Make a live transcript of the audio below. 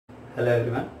Hello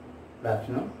everyone, good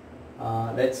afternoon.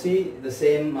 Let's see the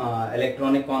same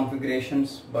electronic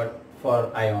configurations but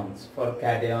for ions, for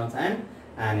cations and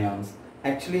anions.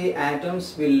 Actually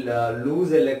atoms will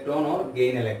lose electron or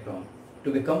gain electron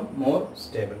to become more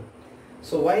stable.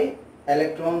 So why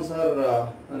electrons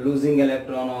are losing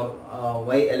electron or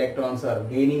why electrons are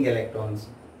gaining electrons?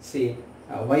 See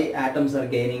why atoms are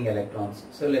gaining electrons.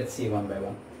 So let's see one by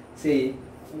one. See,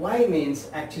 why means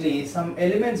actually some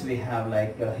elements we have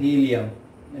like helium,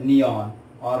 neon,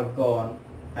 argon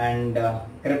and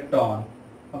krypton,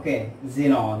 okay,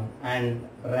 xenon and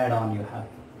radon you have.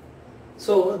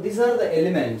 So these are the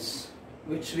elements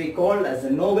which we call as the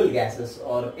noble gases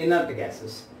or inert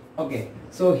gases. Okay,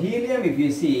 so helium, if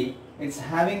you see, it's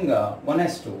having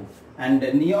 1s2 and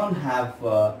neon have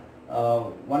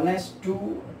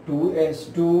 1s2,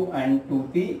 2s2 and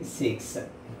 2p6.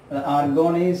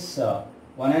 Argon is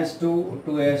 1s2,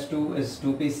 2s2 is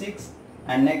 2p6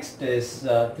 and next is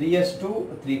 3s2,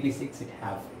 3p6 it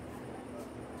have.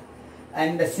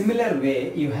 And a similar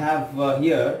way you have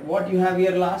here, what you have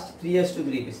here last 3s2,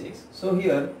 3p6. So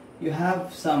here you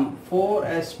have some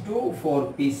 4s2,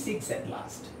 4p6 at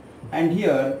last. And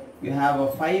here you have a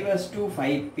 5s2,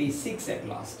 5p6 at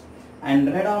last. And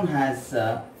radon has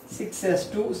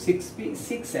 6s2,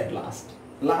 6p6 at last.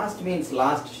 Last means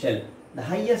last shell, the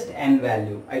highest n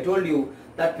value. I told you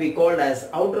that we called as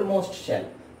outermost shell.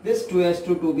 This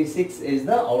 2s2, 2p6 is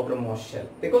the outermost shell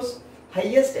because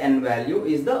highest n value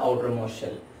is the outermost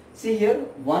shell. See here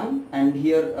 1 and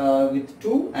here with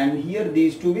 2 and here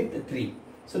these two with 3.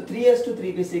 So 3s2,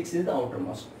 3p6 is the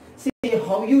outermost. See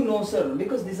how you know, sir,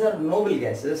 because these are noble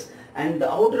gases and the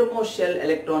outermost shell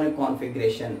electronic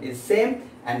configuration is same,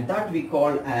 and that we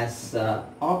call as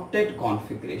octet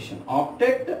configuration.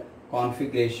 Octet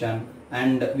configuration,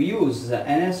 and we use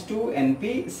ns2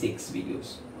 np6 we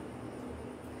use.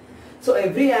 So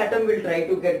every atom will try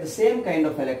to get the same kind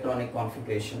of electronic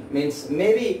configuration, means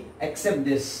maybe except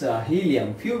this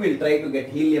helium, few will try to get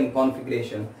helium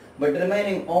configuration, but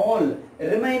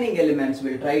remaining elements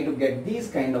will try to get these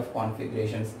kind of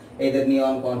configurations, either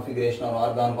neon configuration or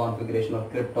argon configuration or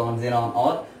krypton, xenon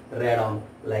or radon,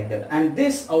 like that. And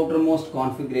this outermost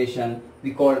configuration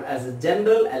we call as a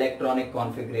general electronic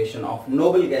configuration of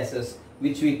noble gases,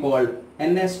 which we call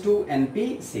ns2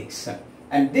 np6.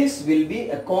 And this will be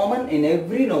a common in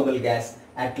every noble gas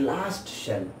at last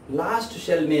shell. Last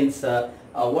shell means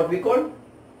what we call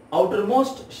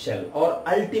outermost shell or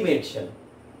ultimate shell.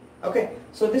 Okay,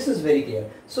 so this is very clear.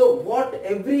 So what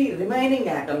every remaining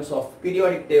atoms of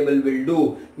periodic table will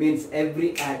do means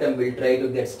every atom will try to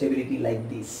get stability like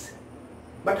this.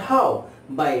 But how?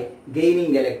 By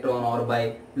gaining electron or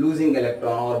by losing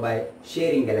electron or by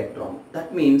sharing electron.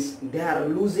 That means they are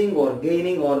losing or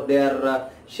gaining or they are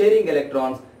sharing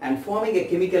electrons and forming a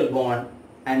chemical bond,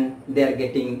 and they are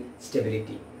getting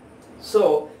stability.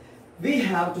 So we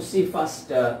have to see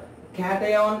first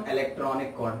cation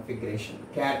electronic configuration.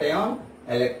 Cation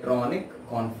electronic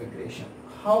configuration.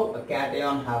 How a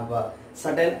cation have a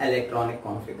certain electronic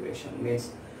configuration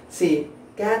means, see,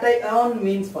 cation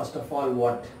means first of all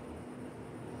what?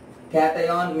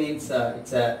 Cation means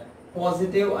it's a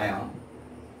positive ion.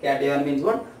 Cation means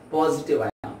what? Positive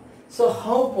ion. So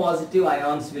how positive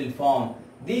ions will form?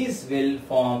 These will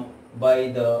form by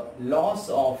the loss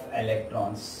of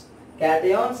electrons.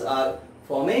 Cations are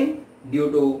forming due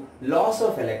to loss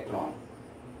of electron.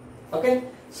 Okay,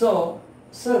 so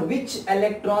sir, which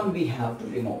electron we have to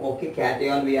remove? Okay,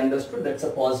 cation we understood, that's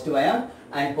a positive ion,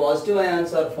 and positive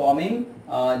ions are forming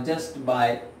just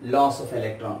by loss of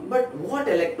electron. But what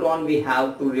electron we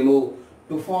have to remove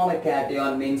to form a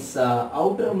cation means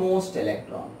outermost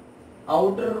electron.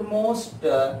 Outermost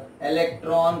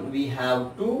electron we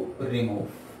have to remove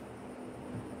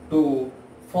to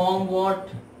form what?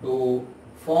 To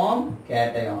form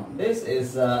cation. This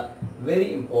is a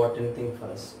very important thing for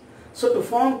us. So to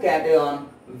form cation,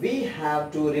 we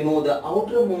have to remove the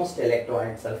outermost electron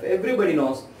itself. Everybody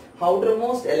knows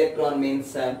outermost electron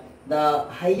means the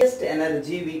highest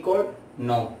energy we call,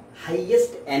 no,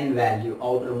 highest n value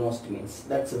outermost means.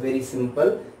 That's a very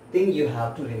simple thing you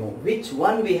have to remove. Which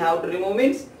one we have to remove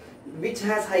means which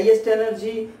has highest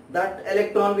energy, that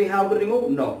electron we have to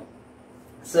remove? No.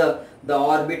 So the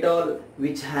orbital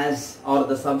which has, or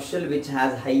the subshell which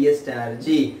has highest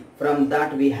energy, from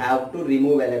that we have to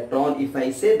remove electron. If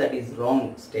I say that is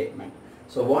wrong statement.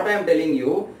 So what I am telling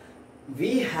you,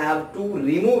 we have to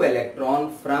remove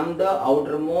electron from the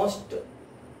outermost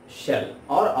shell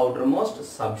or outermost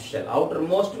subshell.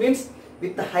 Outermost means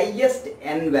with the highest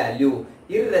n value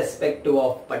irrespective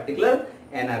of particular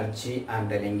energy, I am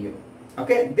telling you.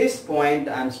 Okay, this point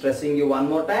I am stressing you one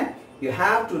more time. You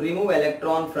have to remove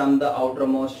electron from the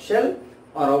outermost shell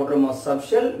or outermost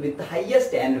subshell with the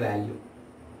highest n value.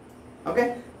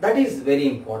 Okay, that is very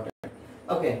important.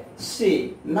 Okay,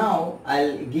 see, now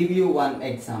I'll give you one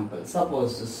example.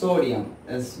 Suppose sodium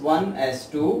is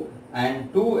 1s2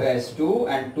 and 2s2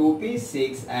 and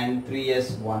 2p6 and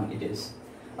 3s1 it is.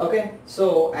 Okay,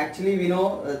 so actually we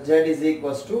know Z is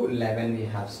equals to 11, we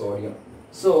have sodium.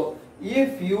 So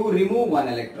if you remove one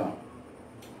electron,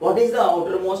 what is the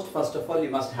outermost? First of all, you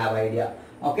must have idea.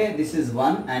 Okay, this is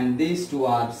 1 and these two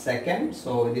are second,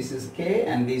 so this is K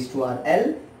and these two are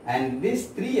L, and this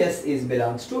 3s is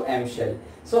belongs to M shell.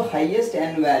 So highest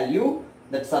n value,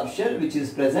 that subshell which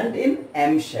is present in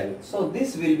M shell. So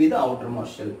this will be the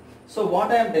outermost shell. So what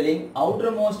I am telling,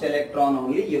 outermost electron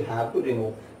only you have to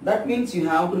remove. That means you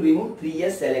have to remove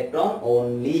 3s electron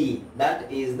only.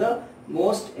 That is the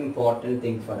most important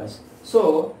thing for us.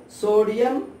 So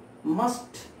sodium must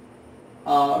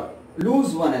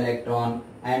lose one electron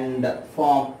and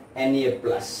form Na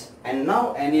plus. And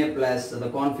now Na plus, the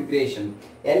configuration,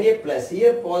 Na plus,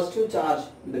 here positive charge,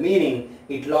 the meaning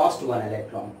it lost one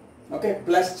electron. Okay,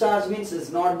 plus charge means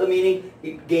it's not the meaning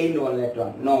it gained one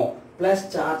electron. No,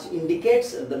 plus charge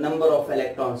indicates the number of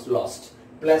electrons lost.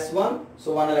 Plus 1,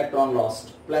 so 1 electron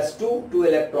lost. Plus 2, 2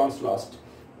 electrons lost.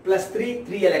 Plus 3,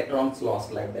 3 electrons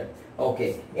lost, like that.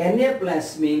 Okay, Na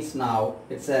plus means now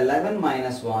it's 11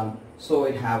 minus 1, so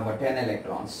it have 10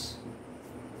 electrons.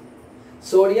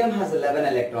 Sodium has 11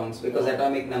 electrons because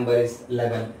atomic number is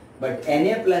 11, but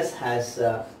Na plus has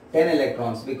 10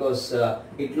 electrons because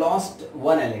it lost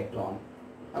 1 electron.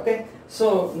 Okay,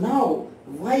 so now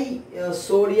why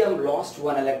sodium lost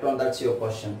 1 electron? That's your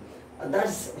question.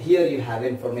 That's here you have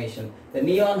information. The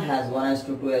neon has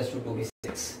 1s2, 2s2,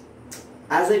 2p6.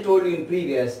 As I told you in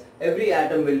previous, every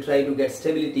atom will try to get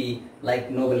stability like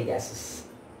noble gases.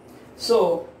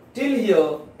 So till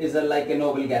here is like a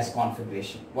noble gas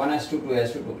configuration, 1s2,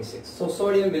 2s2, 2p6. So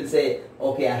sodium will say,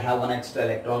 okay, I have one extra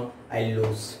electron, I'll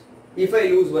lose. If I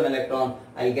lose one electron,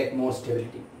 I'll get more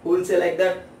stability. Who will say like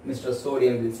that? Mr.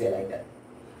 Sodium will say like that.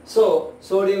 So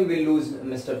sodium will lose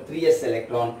Mr. 3s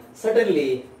electron.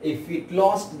 Certainly, if it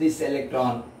lost this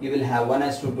electron, you will have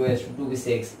 1s2, 2s2,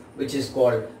 2p6, which is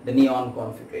called the neon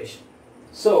configuration.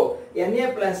 So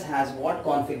Na plus has what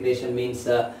configuration? Means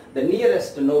the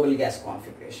nearest noble gas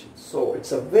configuration. So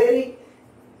it's a very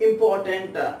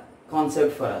important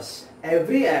concept for us.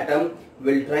 Every atom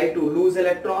will try to lose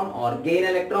electron or gain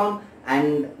electron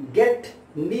and get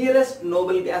nearest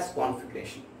noble gas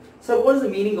configuration. So what is the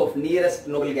meaning of nearest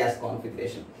noble gas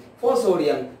configuration? For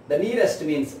sodium, the nearest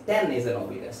means 10 is a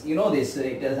noble gas. You know this,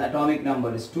 it is atomic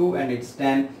number is 2 and it's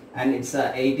 10 and it's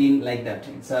 18, like that.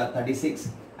 It's 36.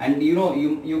 And you know,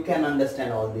 you can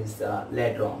understand all this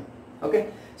later on. Okay,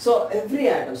 so every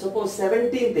atom, suppose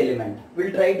 17th element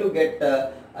will try to get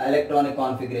electronic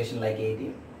configuration like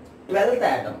 18. 12th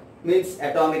atom means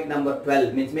atomic number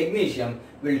 12 means magnesium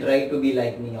will try to be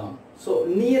like neon. So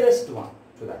nearest one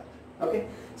to that. Okay,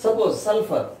 suppose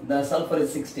sulfur, the sulfur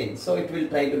is 16, so it will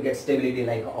try to get stability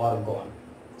like argon.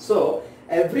 So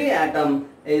every atom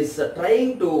is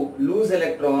trying to lose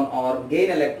electron or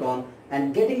gain electron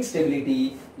and getting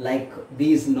stability like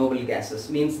these noble gases,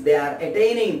 means they are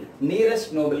attaining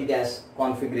nearest noble gas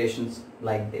configurations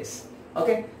like this.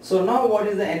 Okay, so now what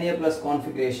is the Na plus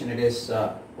configuration? It is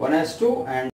 1s2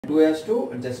 and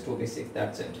 2s2, just 2p6,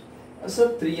 that's it. So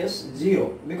 3s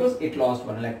 0 because it lost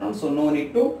one electron, so no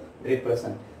need to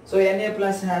represent. So Na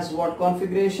plus has what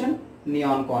configuration?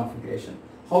 Neon configuration.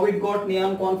 How it got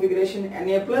neon configuration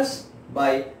Na plus?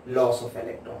 By loss of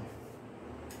electron.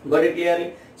 Got it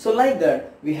clearly? So like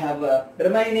that we have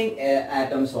remaining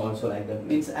atoms also like that.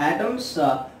 Means atoms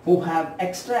who have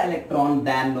extra electron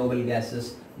than noble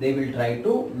gases, they will try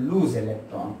to lose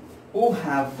electron. Who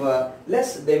have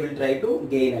less, they will try to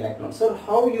gain electron. So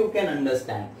how you can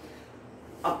understand?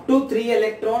 Up to 3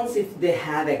 electrons if they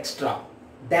have extra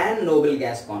than noble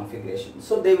gas configuration,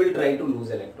 so they will try to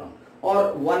lose electron.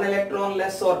 Or 1 electron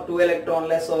less or 2 electron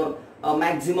less or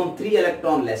maximum 3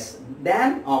 electron less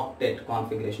than octet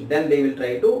configuration, then they will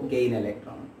try to gain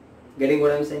electron. Getting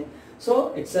what I am saying?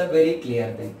 So it's a very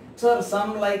clear thing. So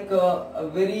some like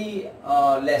very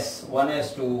less,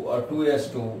 1s2 or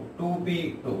 2s2,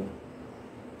 2p2.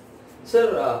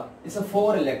 Sir, it's a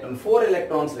 4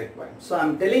 electrons required. So I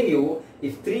am telling you,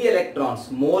 if 3 electrons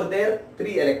more there,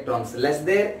 3 electrons less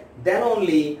there, then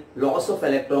only loss of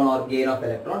electron or gain of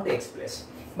electron takes place.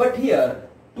 But here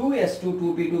 2s2,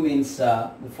 2p2 means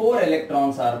 4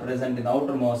 electrons are present in the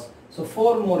outermost, so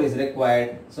 4 more is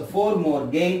required. So 4 more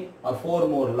gain or 4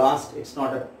 more lost, it's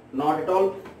not at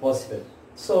all possible.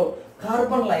 So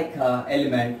carbon like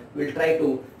element will try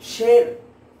to share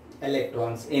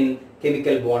electrons in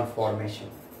chemical bond formation.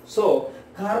 So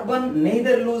carbon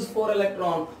neither lose 4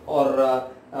 electron or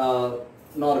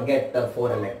nor get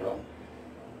 4 electron.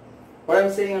 What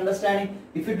I'm saying, understanding?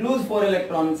 If it lose 4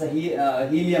 electrons, a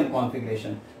helium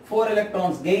configuration. 4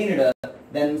 electrons gained,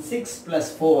 then 6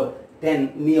 plus 4,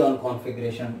 10 neon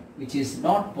configuration, which is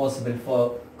not possible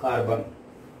for carbon.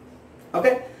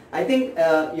 Okay, I think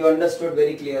you understood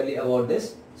very clearly about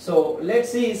this. So let's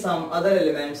see some other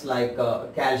elements like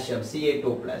calcium,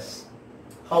 Ca2 plus.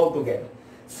 How to get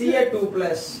Ca2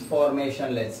 plus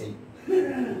formation? Let's see.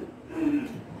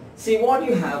 See what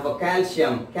you have, a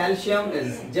calcium. Calcium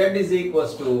is Z is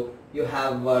equals to, you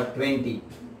have 20.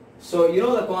 So you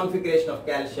know the configuration of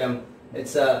calcium.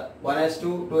 It's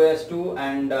 1s2, 2s2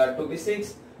 and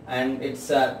 2p6, and it's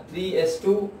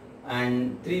 3s2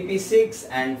 and 3p6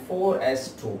 and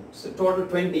 4s2. So total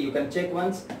 20. You can check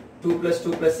once. 2 plus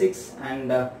 2 plus 6 and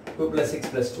 2 plus 6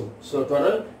 plus 2. So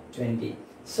total 20.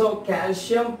 So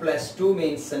calcium plus 2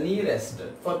 means the nearest.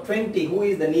 For 20, who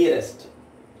is the nearest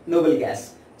noble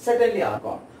gas? Certainly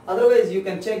argon. Otherwise, you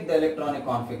can check the electronic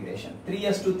configuration.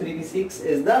 3s2 3p6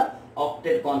 is the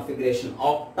octet configuration.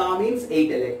 Octa means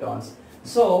 8 electrons.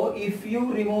 So if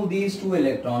you remove these 2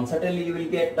 electrons, certainly you will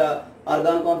get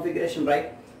argon configuration,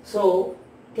 right? So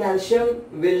calcium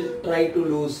will try to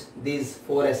lose these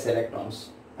 4s electrons.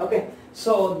 Okay,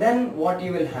 so then what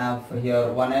you will have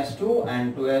here, 1s2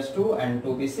 and 2s2 and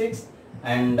 2p6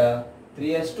 and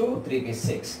 3s2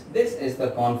 3p6. This is the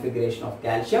configuration of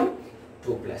calcium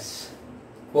 2 plus.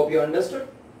 Hope you understood.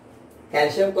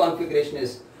 Calcium configuration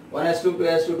is 1s2,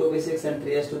 2s2, 2p6 and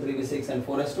 3s2, 3p6 and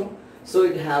 4s2. So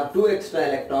it have 2 extra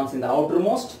electrons in the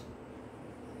outermost.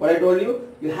 What I told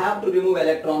you, you have to remove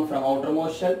electron from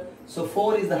outermost shell. So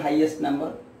 4 is the highest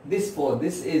number. This 4,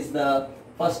 this is the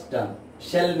first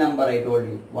shell number I told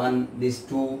you. 1, this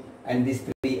 2 and this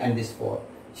 3 and this 4.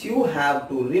 So you have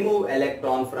to remove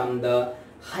electron from the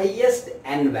highest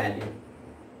n value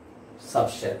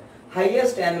subshell.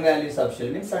 Highest n value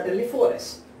subshell means certainly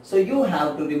 4s. So you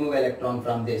have to remove electron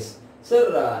from this.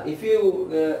 Sir, if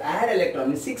you add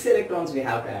electron, 6 electrons we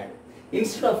have to add.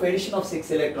 Instead of addition of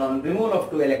 6 electron, removal of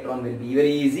 2 electron will be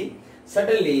very easy.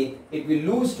 Certainly it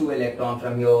will lose 2 electron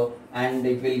from here and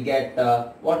it will get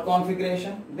what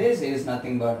configuration? This is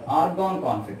nothing but argon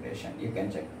configuration. You can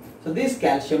check. So this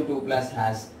calcium 2 plus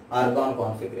has argon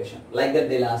configuration. Like that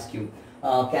they'll ask you.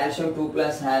 Calcium 2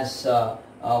 plus has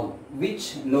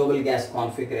which noble gas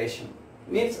configuration?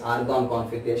 Means argon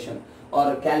configuration.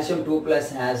 Or calcium 2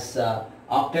 plus has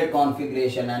octet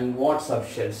configuration and what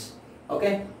subshells.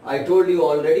 Okay, I told you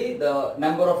already the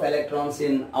number of electrons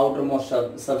in outermost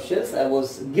subshells I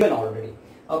was given already.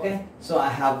 Okay, so I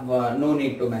have no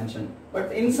need to mention.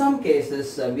 But in some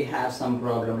cases we have some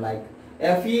problem like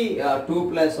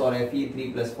Fe2 plus or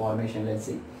Fe3 plus formation. Let's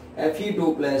see,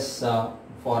 Fe2 plus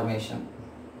formation.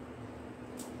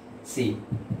 See,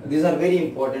 these are very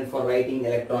important for writing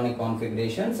electronic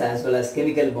configurations as well as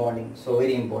chemical bonding. So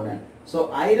very important. So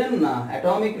iron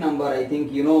atomic number, I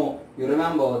think you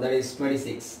remember, that is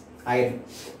 26. Iron.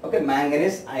 Okay,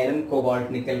 manganese, iron, cobalt,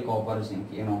 nickel, copper, zinc.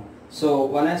 So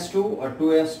 1s2 or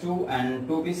 2s2 and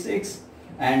 2p6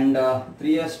 and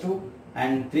 3s2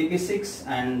 and 3p6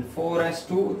 and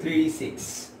 4s2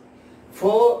 3d6.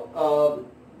 For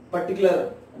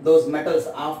particular those metals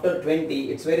after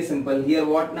 20, it's very simple. Here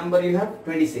what number you have?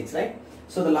 26, right?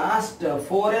 So the last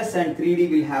 4s and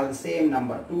 3d will have the same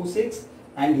number, 2 6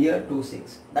 and here 2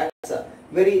 6. That's a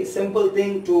very simple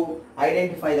thing to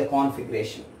identify the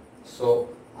configuration. So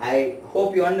I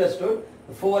hope you understood.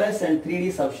 The 4s and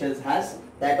 3d subshells has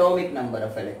the atomic number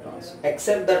of electrons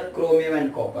except that chromium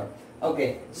and copper.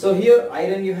 Okay, so here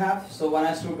iron you have, so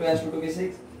 1s2, 2s2,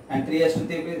 2p6 and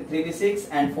 3s2, 3p6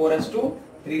 and 4s2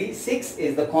 3d6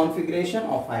 is the configuration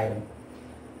of iron.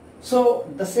 So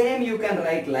the same you can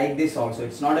write like this also,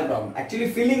 it's not a problem. Actually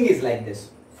filling is like this,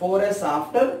 4s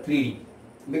after 3d,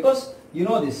 because you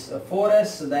know this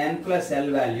 4s, the n plus L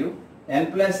value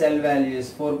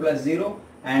is 4 plus 0,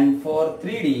 and for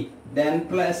 3d the n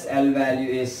plus L value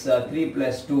is 3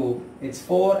 plus 2, it's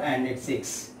 4 and it's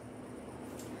 6.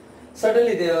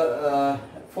 Certainly the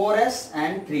 4s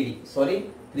and 3d, sorry,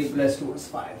 3 plus 2 is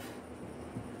 5.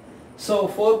 So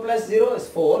 4 plus 0 is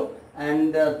 4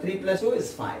 and 3 plus 2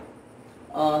 is 5.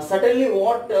 Certainly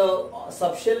what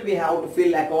subshell we have to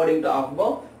fill according to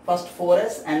Akbar? First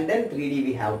 4s and then 3d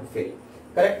we have to fill.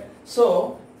 Correct?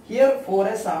 So here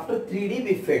 4s after 3d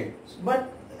we filled.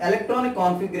 But electronic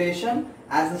configuration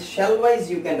as a shell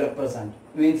wise you can represent.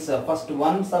 Means first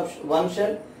one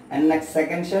shell and next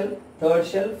second shell, third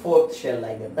shell, fourth shell,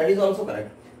 like that. That is also correct.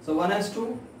 So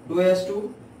 1s2,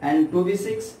 2s2 and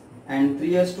 2p6 and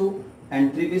 3s2,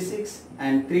 and 3p6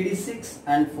 and 3d6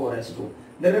 and 4s2.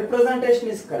 The representation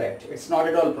is correct. It's not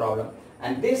at all problem.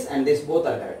 And this both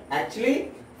are correct. Actually,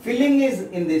 filling is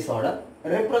in this order.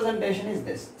 Representation is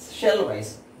this, shell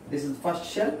wise. This is first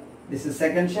shell, this is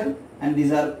second shell, and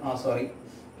these are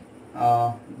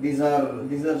these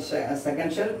are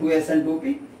second shell, 2s and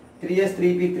 2p, 3s,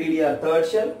 3p, 3d are third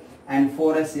shell, and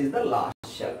 4s is the last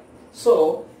shell.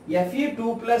 So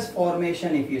Fe2 plus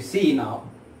formation, if you see now,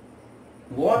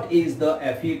 what is the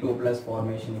Fe2 plus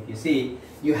formation? If you see,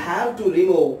 you have to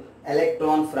remove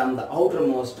electron from the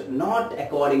outermost, not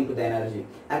according to the energy.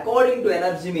 According to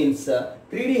energy means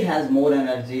 3D has more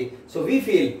energy, so we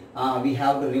feel we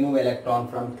have to remove electron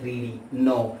from 3D.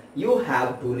 No, you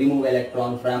have to remove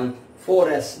electron from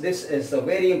 4s. This is a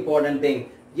very important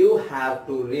thing. You have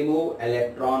to remove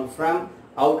electron from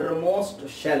outermost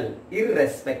shell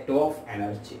irrespective of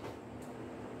energy.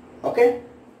 Okay?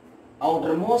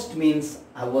 Outermost means,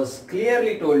 I was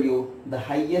clearly told you, the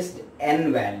highest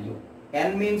n value.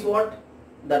 N means what?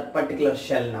 That particular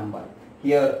shell number.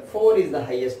 Here 4 is the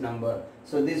highest number.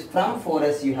 So this from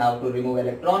 4s you have to remove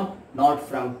electron, not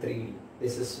from 3d.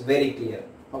 This is very clear.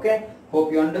 Okay?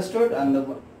 Hope you understood. And the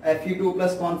Fe2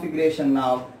 plus configuration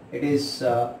now, it is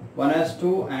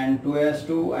 1s2 and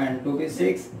 2s2 and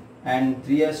 2p6 and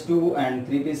 3s2 and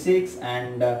 3p6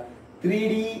 and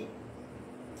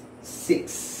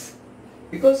 3d6,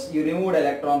 because you removed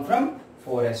electron from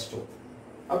 4s2.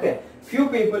 Okay, few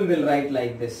people will write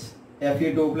like this.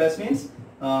 Fe2 plus means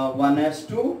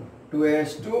 1s2,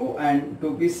 2s2 and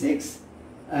 2p6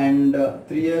 and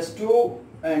 3s2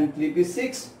 and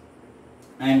 3p6,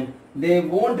 and they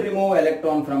won't remove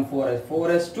electron from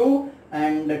 4s2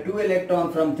 and 2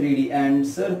 electron from 3d, and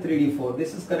sir 3d4.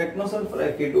 This is correct, no sir, for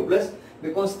Fe2 plus,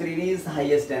 because 3d is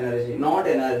highest energy, not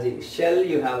energy. Shell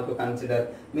you have to consider,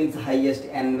 means highest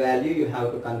n value you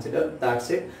have to consider. That's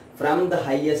it. From the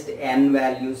highest n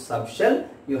value subshell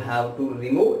you have to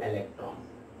remove electron.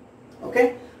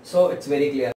 Okay, so it's very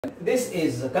clear. This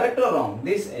is correct or wrong?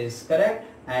 This is correct,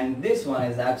 and this one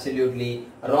is absolutely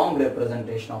wrong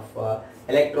representation of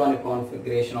electronic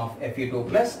configuration of Fe2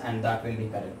 plus, and that will be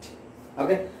correct.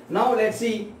 Okay, now let's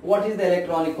see what is the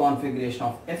electronic configuration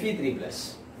of Fe3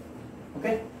 plus.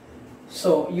 Okay,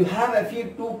 so you have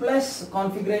Fe2 plus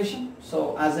configuration.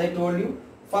 So as I told you,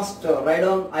 first write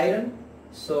down iron.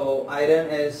 So iron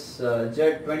is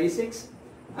Z26,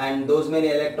 and those many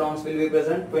electrons will be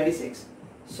present, 26.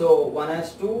 So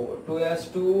 1s2,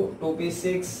 2s2,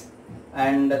 2p6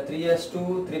 and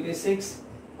 3s2, 3p6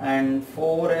 and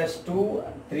 4s2,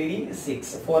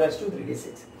 3d6, 4s2,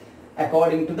 3d6,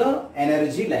 according to the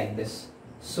energy like this.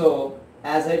 So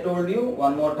as I told you,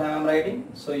 one more time I am writing,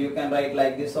 so you can write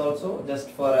like this also, just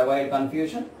for avoid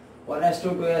confusion.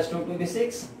 1s2, 2s2,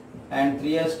 2p6 and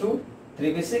 3s2,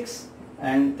 3p6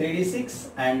 and 3d6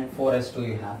 and 4s2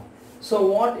 you have. So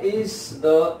what is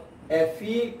the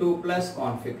Fe2 plus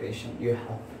configuration? You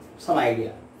have some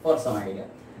idea, for some idea.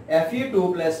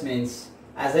 Fe2 plus means,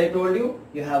 as I told you,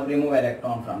 you have remove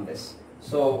electron from this.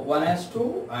 So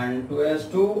 1s2 and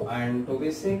 2s2 and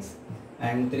 2p6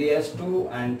 and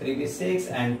 3s2 and 3p6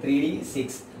 and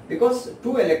 3d6, because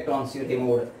 2 electrons you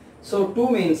removed. So 2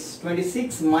 means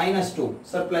 26 minus 2.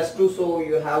 So plus 2, so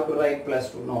you have to write plus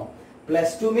 2. No.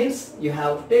 Plus 2 means you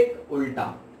have to take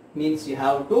ulta. Means you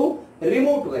have to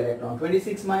remove 2 electrons.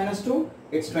 26 minus 2,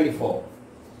 it's 24.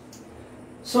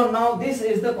 So now this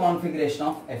is the configuration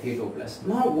of Fe2 plus.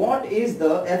 Now what is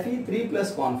the Fe3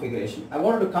 plus configuration? I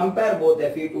want to compare both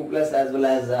Fe2 plus as well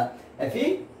as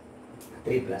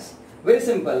Fe3 plus. Very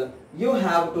simple. You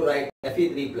have to write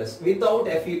Fe3 plus. Without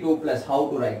Fe2 plus, how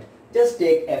to write? Just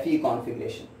take Fe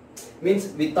configuration. Means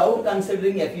without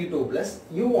considering Fe2 plus,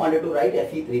 you wanted to write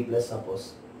Fe3 plus,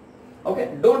 suppose.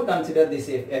 Okay, don't consider this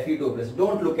Fe2 plus.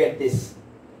 Don't look at this.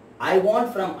 I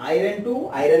want from iron to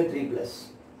iron 3 plus.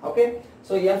 Okay,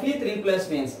 so Fe3 plus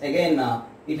means, again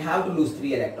it have to lose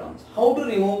 3 electrons. How to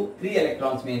remove 3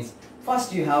 electrons means,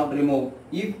 first you have to remove,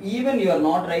 if even you are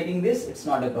not writing this, it's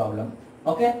not a problem.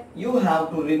 Okay, you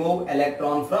have to remove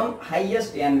electron from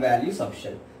highest n value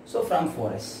subshell. So from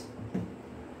 4s.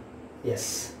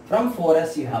 Yes, from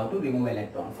 4s you have to remove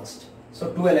electron first.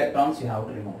 So 2 electrons you have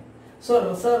to remove.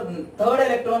 So sir, third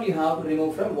electron you have to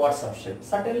remove from what subshell?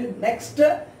 Certainly next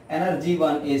energy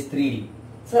one is 3d.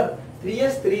 Sir,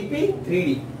 3s, 3p,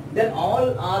 3d. Then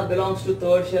all R belongs to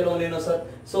third shell only, no sir.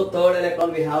 So third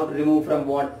electron we have to remove from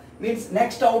what? Means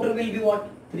next outer will be what?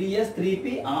 3s,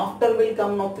 3p, after will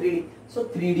come now 3d. So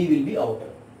 3d will be outer.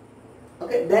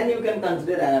 Okay, then you can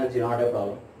consider energy, not a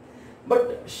problem.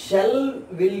 But shell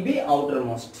will be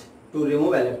outermost to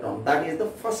remove electron. That is the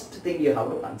first thing you have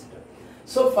to consider.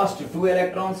 So first 2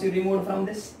 electrons you removed from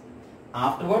this.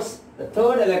 Afterwards, the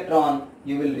third electron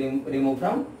you will remove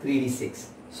from 3d6.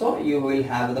 So you will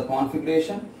have the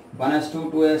configuration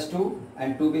 1s2, 2s2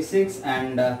 and 2p6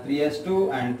 and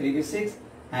 3s2 and 3p6,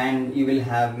 and you will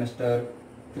have Mr.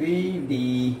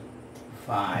 3d5.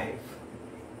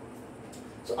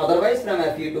 So otherwise from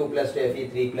Fe2 plus to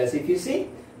Fe3 plus, if you see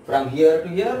from here to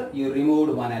here you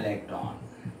removed one electron.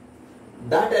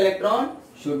 That electron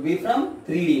should be from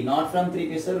 3d, not from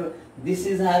 3p. So this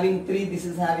is having 3, this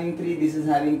is having 3, this is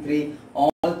having 3.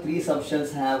 All three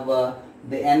subshells have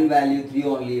the n value 3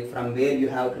 only, from where you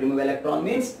have to remove electron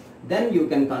means then you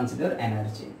can consider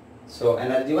energy. So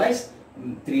energy wise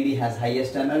 3d has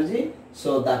highest energy,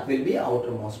 so that will be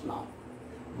outermost now.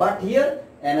 But here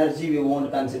energy we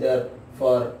won't consider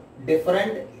for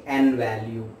different n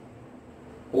value.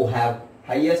 Who have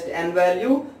highest n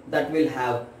value, that will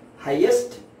have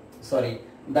highest,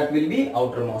 that will be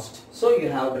outermost. So you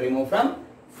have to remove from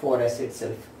 4s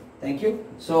itself. Thank you.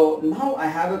 So now I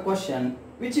have a question,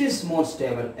 which is more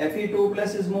stable? Fe2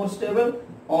 plus is more stable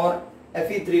or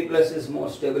Fe3 plus is more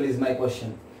stable is my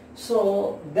question.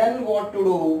 So then what to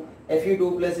do?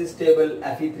 Fe2 plus is stable,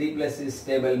 Fe3 plus is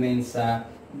stable means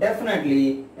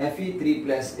definitely Fe3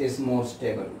 plus is more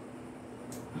stable.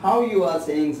 How you are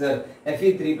saying, sir,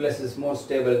 Fe3 plus is more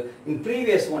stable? In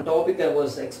previous one topic I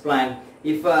was explained,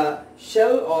 if a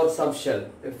shell or subshell,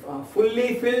 if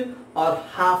fully filled or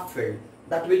half filled,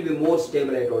 that will be more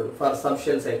stable, I told you. For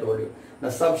subshells I told you. The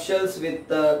subshells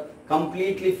with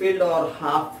completely filled or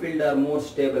half filled are more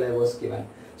stable, I was given.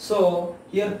 So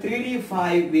here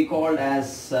 3d5 we called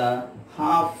as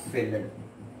half filled.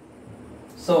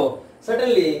 So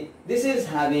certainly this is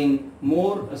having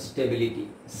more stability.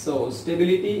 So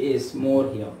stability is more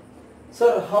here.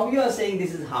 Sir, how you are saying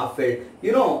this is half filled?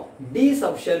 You know, D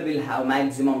subshell will have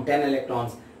maximum 10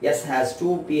 electrons. S has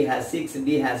 2, P has 6,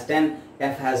 D has 10,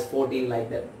 F has 14, like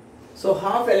that. So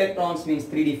half electrons means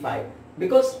 3d5,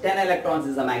 because 10 electrons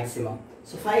is the maximum.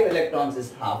 So 5 electrons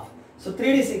is half. So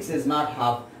 3d6 is not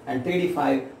half and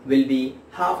 3d5 will be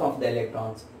half of the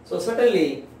electrons. So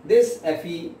certainly this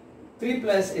Fe3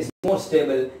 plus is more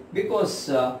stable, because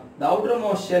the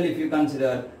outermost shell, if you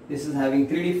consider, this is having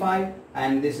 3d5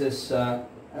 and this is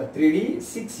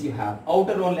 3d6 you have.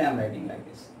 Outer only I am writing like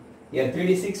this. Here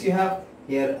 3d6 you have,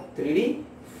 here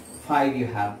 3d5 you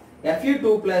have.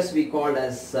 Fe2 plus we called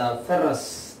as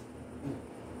ferrous.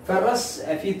 Ferrous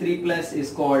Fe3 plus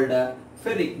is called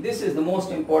ferric. This is the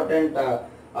most important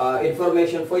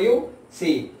information for you.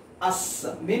 See, us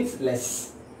means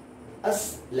less.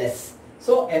 Us less.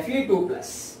 So Fe2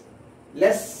 plus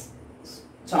less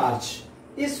charge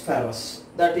is ferrous.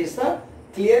 That is the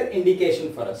clear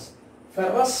indication for us.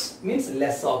 Ferrous means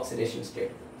less oxidation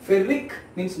state. Ferric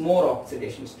means more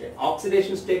oxidation state.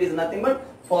 Oxidation state is nothing but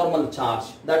formal charge,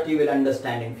 that you will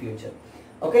understand in future.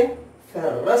 Okay.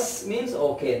 Ferrous means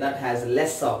okay, that has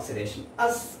less oxidation.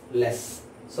 Us less.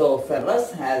 So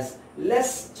ferrous has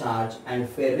less charge and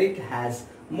ferric has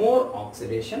more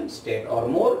oxidation state or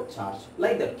more charge.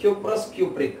 Like the cuprous,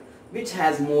 cupric, which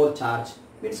has more charge,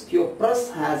 means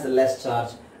cuprous has less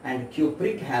charge and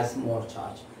cupric has more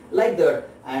charge. Like that.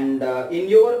 And in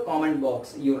your comment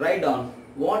box you write down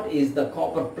what is the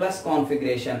copper plus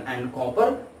configuration and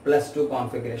copper plus 2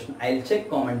 configuration. I'll check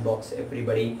comment box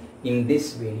everybody in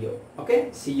this video.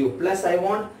 Okay, Cu plus I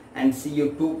want and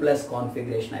Cu2 plus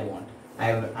configuration I want.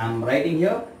 I'm writing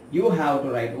here. You have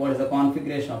to write what is the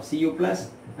configuration of Cu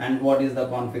plus and what is the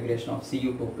configuration of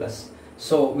Cu2 plus.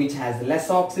 So which has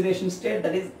less oxidation state,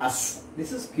 that is us.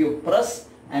 This is cuprous,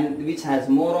 and which has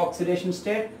more oxidation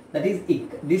state, that is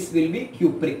ic. This will be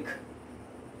cupric.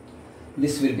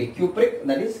 This will be cupric,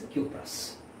 that is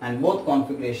cuprous. And both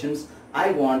configurations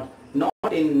I want, not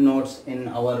in notes in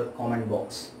our comment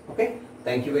box. Okay,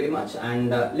 thank you very much. And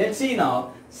let's see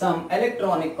now some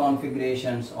electronic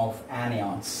configurations of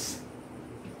anions.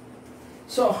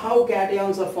 So how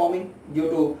cations are forming? Due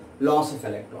to loss of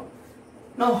electron.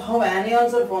 Now how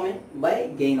anions are forming?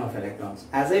 By gain of electrons.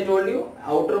 As I told you,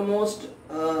 outermost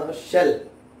shell,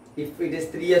 if it is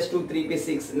 3s2,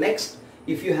 3p6, next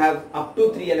if you have up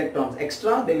to 3 electrons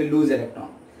extra, they will lose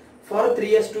electron. For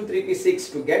 3s2,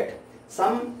 3p6 to get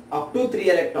some up to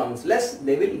 3 electrons less,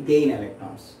 they will gain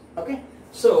electrons. Okay,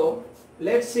 so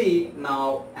let's see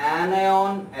now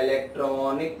anion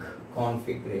electronic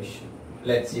configuration.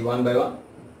 Let's see one by one.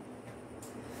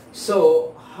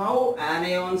 So how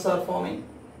anions are forming?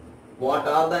 What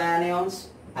are the anions?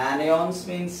 Anions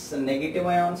means negative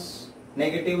ions,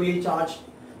 negatively charged.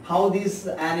 How these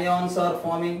anions are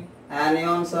forming?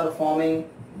 Anions are forming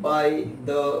by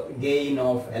the gain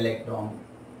of electron.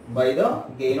 By the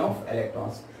gain of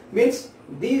electrons. Means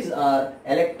these are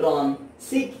electron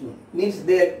seeking means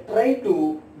they try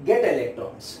to get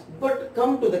electrons. But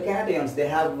come to the cations, they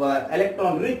have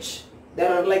electron rich. They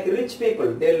are like rich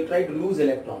people. They will try to lose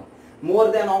electron.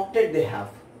 More than octet they have.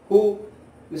 Who?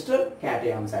 Mr.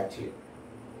 Cations actually.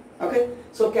 Okay.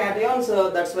 So cations,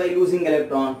 that's why losing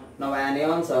electron. Now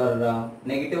anions are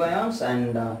negative ions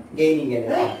and gaining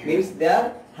electron. Means they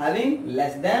are having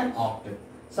less than octet.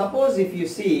 Suppose if you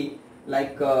see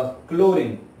like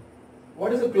chlorine.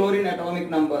 What is the chlorine atomic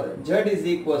number? Z is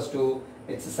equals to,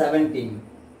 it's 17.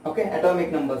 Okay,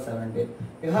 atomic number 17.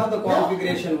 You have the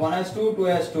configuration 1s2,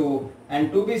 2s2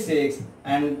 and 2p6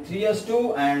 and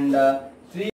 3s2 and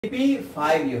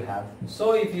 3p5 you have.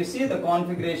 So if you see the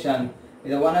configuration,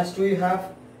 the 1s2 you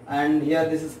have, and here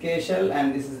this is K shell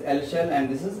and this is L shell and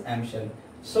this is M shell.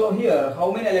 So here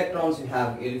how many electrons you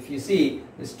have? If you see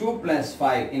this 2 plus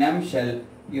 5 in M shell,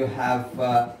 you have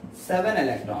 7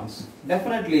 electrons.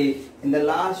 Definitely in the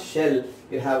last shell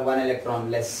you have 1 electron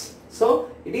less.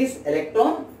 So it is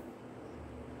electron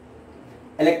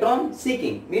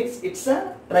seeking, means it's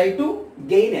a try to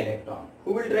gain electron.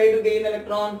 Who will try to gain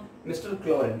electron? Mr.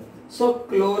 Chlorine. So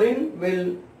chlorine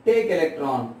will take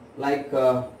electron like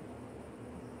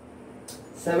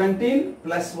 17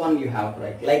 plus 1 you have,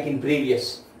 right? Like in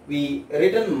previous we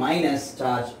written minus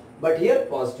charge, but here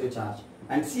positive charge.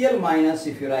 And Cl minus,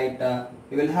 if you write,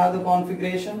 you will have the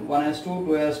configuration 1s2,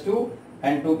 2s2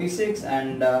 and 2p6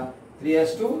 and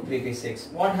 3s2,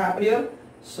 3p6. What happened here?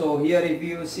 So here if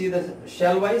you see the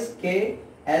shell wise K,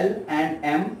 L and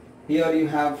M, here you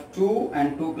have 2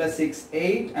 and 2 plus 6,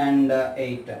 8 and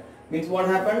 8. Means what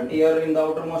happened? Here in the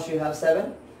outermost you have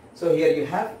 7. So here you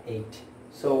have 8.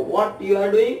 So what you are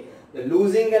doing? The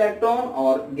losing electron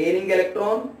or gaining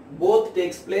electron both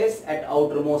takes place at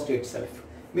outermost itself.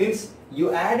 Means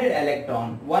you added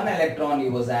electron, 1 electron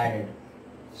you was added.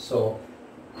 So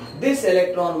this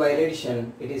electron by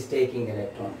addition, it is taking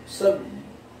electron. So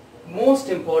most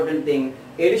important thing,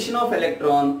 addition of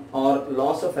electron or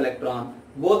loss of electron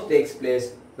both takes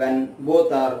place when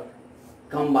both are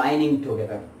combining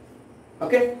together.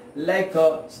 Okay, like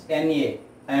Na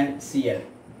and Cl.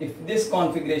 If this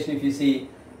configuration, if you see,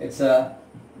 it's a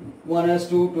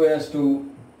 1s2, 2s2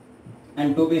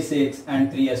 and 2p6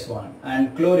 and 3s1,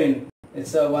 and chlorine,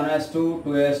 it's a 1s2,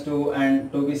 2s2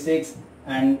 and 2p6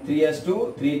 and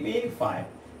 3s2, 3p5.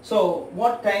 So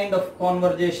what kind of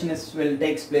conversion will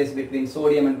takes place between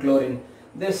sodium and chlorine?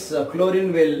 This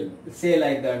chlorine will say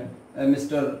like that,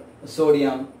 Mr.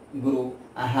 Sodium Guru,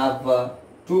 I have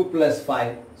 2 plus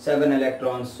 5, 7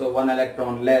 electrons, so 1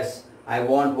 electron less, I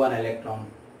want 1 electron,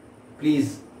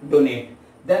 please donate.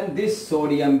 Then this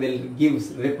sodium will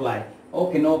gives reply,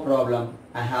 okay, no problem,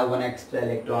 I have 1 extra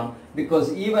electron,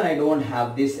 because even I don't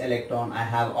have this electron, I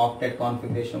have octet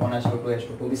configuration 1s2,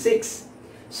 2s2, 2p6.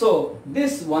 So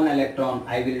this 1 electron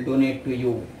I will donate to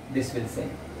you, this will say.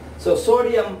 So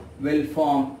sodium will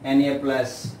form Na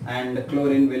plus and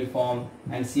chlorine will form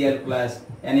and Cl plus,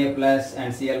 Na plus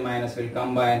and Cl minus will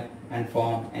combine and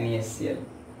form NaCl.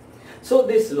 So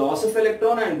this loss of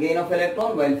electron and gain of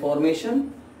electron while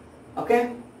formation,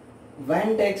 okay,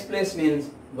 when takes place means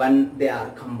when they are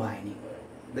combining.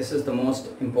 This is the most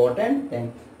important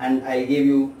thing, and I give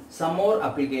you some more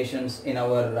applications in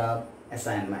our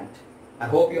assignment. I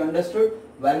hope you understood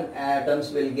when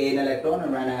atoms will gain electron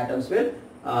and when atoms will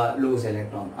lose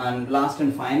electron. And last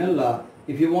and final,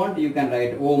 if you want, you can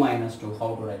write O minus 2,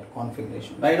 how to write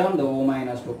configuration. Write down the O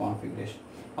minus 2 configuration.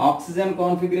 Oxygen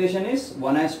configuration is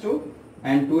 1s2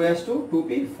 and 2s2,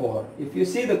 2p4. If you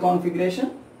see the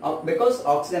configuration, because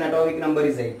oxygen atomic number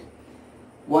is 8,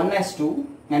 1s2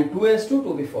 and 2s2,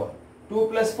 2p4. 2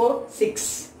 plus 4,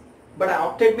 6. But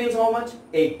octet means how much?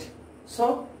 8.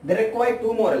 So they require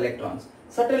 2 more electrons.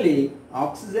 Certainly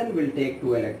oxygen will take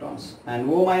 2 electrons, and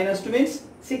O minus 2 means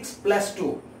 6 plus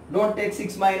 2. Don't take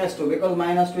 6 minus 2 because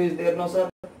minus 2 is there, no sir.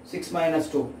 6 minus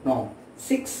 2, no.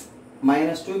 6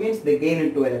 minus 2 means they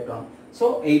gain 2 electrons.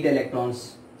 So 8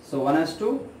 electrons. So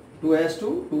 1s2,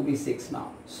 2s2, 2p6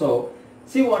 now. So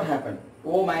see what happened.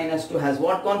 O minus 2 has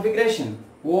what configuration?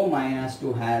 O minus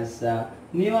 2 has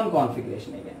neon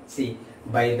configuration again. See,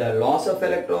 by the loss of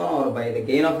electron or by the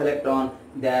gain of electron,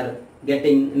 they are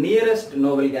getting nearest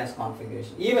noble gas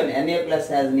configuration. Even Na plus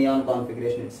has neon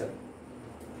configuration itself.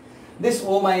 This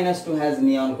O minus 2 has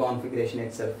neon configuration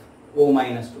itself. O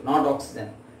minus 2, not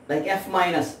oxygen. Like F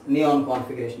minus neon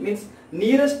configuration means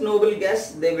nearest noble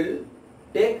gas they will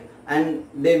take, and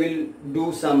they will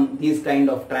do some these kind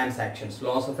of transactions,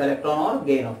 loss of electron or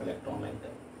gain of electron, like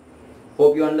that.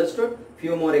 Hope you understood.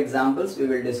 Few more examples we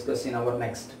will discuss in our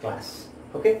next class.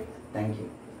 Okay, thank you.